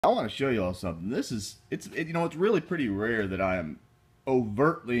I want to show you all something. It's really pretty rare that I am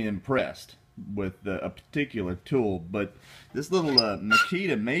overtly impressed with a particular tool, but this little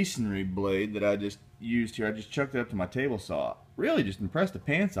Mikita masonry blade that I just used here, I just chucked it up to my table saw. Really just impressed the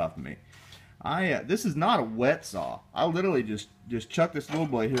pants off of me. This is not a wet saw. I literally just chucked this little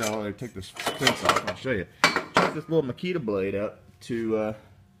blade here. I'll take this fence off and I'll show you. Chuck this little Mikita blade up to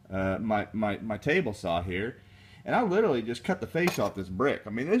my table saw here, and I literally just cut the face off this brick. I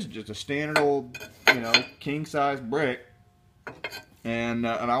mean, this is just a standard old, king size brick, and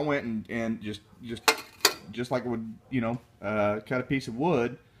I went and just like I would, cut a piece of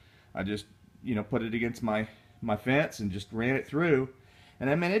wood. I just, put it against my fence and just ran it through, and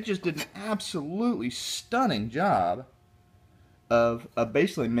I mean, it just did an absolutely stunning job of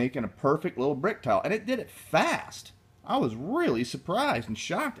basically making a perfect little brick tile, and it did it fast. I was really surprised and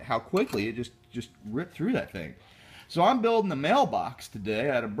shocked at how quickly it just ripped through that thing. So I'm building a mailbox today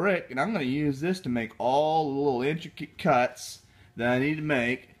out of brick, and I'm going to use this to make all the little intricate cuts that I need to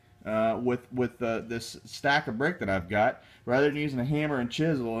make with this stack of brick that I've got. Rather than using a hammer and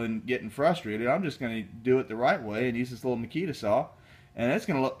chisel and getting frustrated, I'm just going to do it the right way and use this little Mikita saw, and it's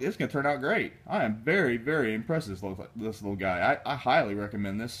going to turn out great. I am very, very impressed with this little guy. I highly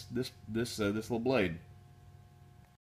recommend this little blade.